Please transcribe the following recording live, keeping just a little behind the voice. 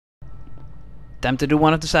time to do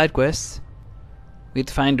one of the side quests. We have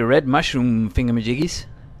to find the red mushroom thingamajiggies,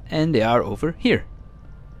 and they are over here.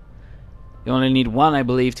 You only need one, I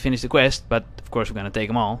believe, to finish the quest, but of course we're gonna take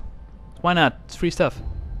them all. Why not? It's free stuff.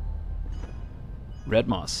 Red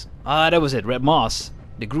moss. Ah, that was it. Red moss.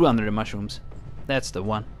 They grew under the mushrooms. That's the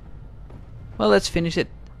one. Well, let's finish it.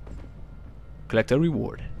 Collect a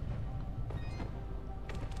reward.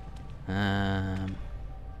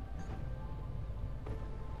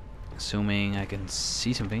 Assuming I can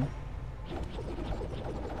see something.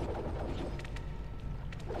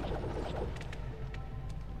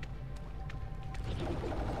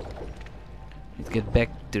 Need to get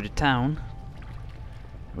back to the town.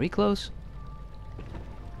 Are we close?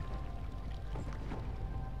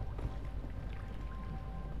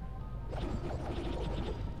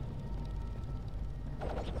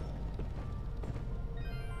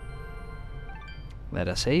 Let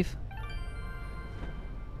us save.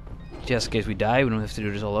 Just in case we die, we don't have to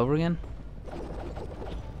do this all over again.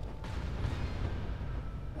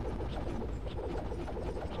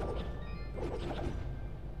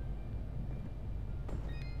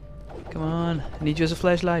 Come on, I need you as a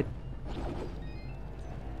flashlight.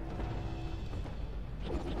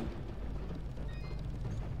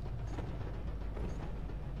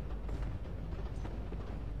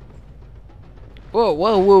 Whoa,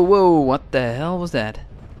 whoa, whoa, whoa, what the hell was that?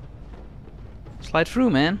 Slide through,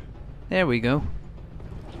 man. There we go.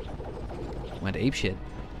 Went apeshit.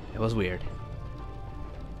 It was weird.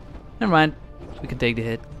 Never mind, we can take the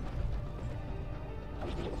hit.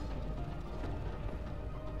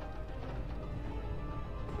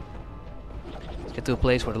 Let's get to a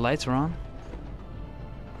place where the lights are on.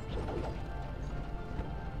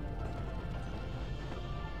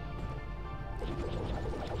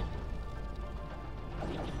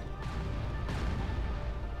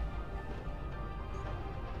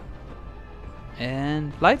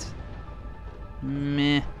 And lights?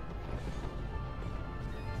 Meh.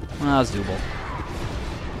 Well, that's doable.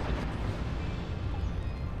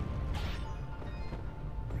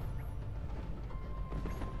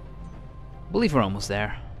 I believe we're almost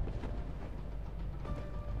there.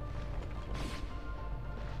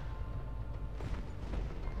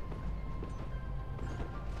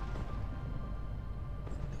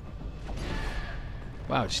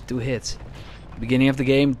 Wow, just 2 hits. Beginning of the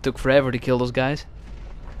game took forever to kill those guys.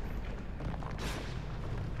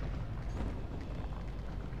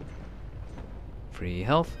 Free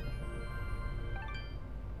health.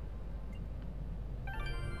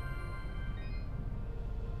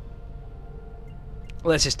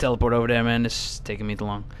 Let's just teleport over there, man. This is taking me too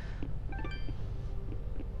long.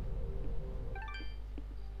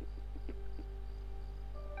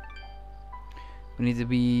 We need to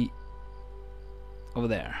be over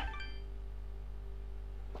there.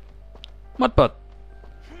 Mudpot.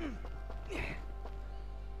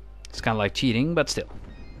 It's kind of like cheating, but still.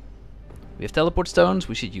 We have teleport stones,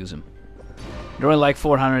 we should use them. They're only like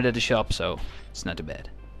 400 at the shop, so it's not too bad.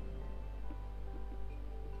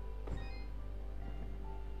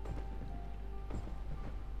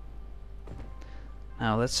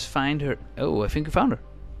 Now let's find her. Oh, I think we found her.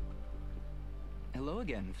 Hello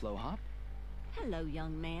again, Flowhop. Hello,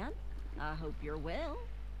 young man. I hope you're well.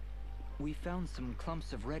 We found some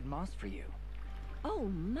clumps of red moss for you. Oh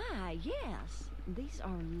my, yes. These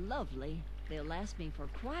are lovely. They'll last me for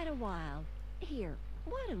quite a while. Here,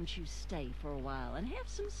 why don't you stay for a while and have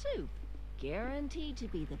some soup? Guaranteed to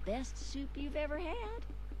be the best soup you've ever had.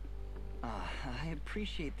 I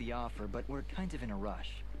appreciate the offer, but we're kind of in a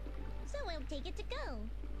rush. So I'll take it to go.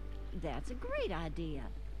 That's a great idea.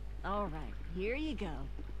 All right, here you go.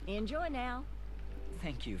 Enjoy now.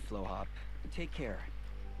 Thank you, Flowhop. Take care.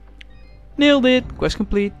 Nailed it. Quest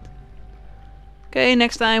complete. Okay,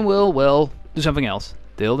 next time we'll do something else.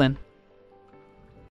 Till then.